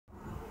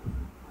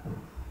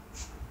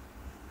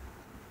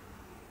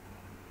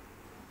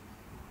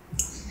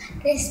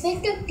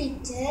Respected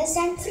teachers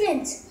and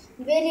friends,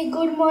 very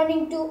good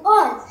morning to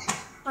all.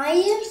 I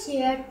am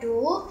here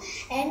to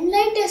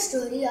enlighten a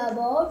story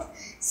about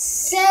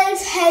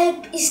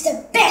self-help is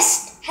the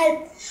best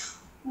help.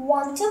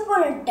 Once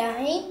upon a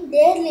time,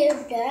 there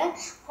lived an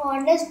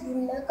honest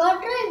bullock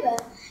cart driver.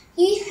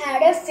 He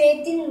had a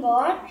faith in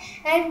God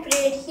and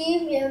prayed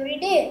Him every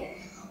day.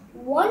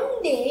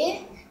 One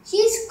day,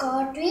 his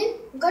cart wheel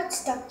got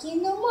stuck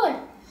in the mud.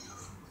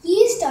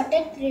 He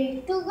started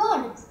praying to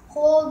God.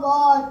 Oh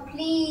God,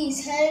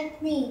 please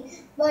help me.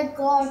 But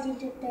God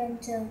didn't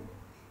answer.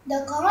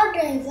 The car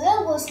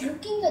driver was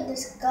looking at the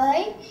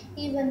sky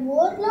even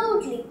more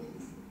loudly.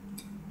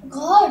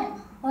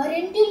 God,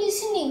 aren't you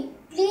listening?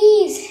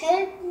 Please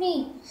help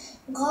me.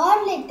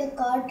 God led the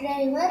car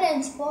driver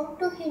and spoke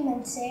to him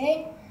and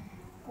said,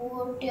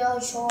 put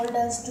your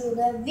shoulders to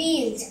the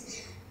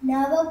wheels.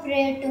 Never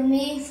pray to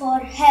me for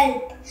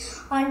help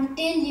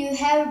until you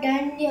have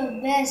done your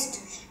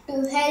best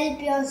to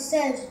help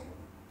yourself.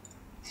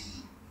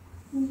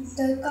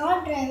 The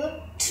car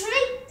driver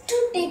tried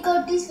to take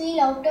out his wheel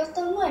out of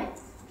the mud.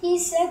 He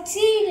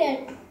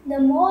succeeded. The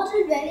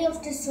moral value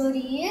of the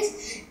story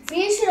is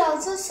we should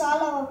also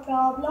solve our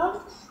problems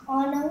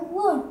on our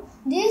own.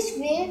 This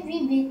way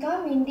we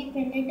become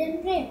independent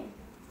and brave.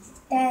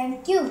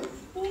 Thank you.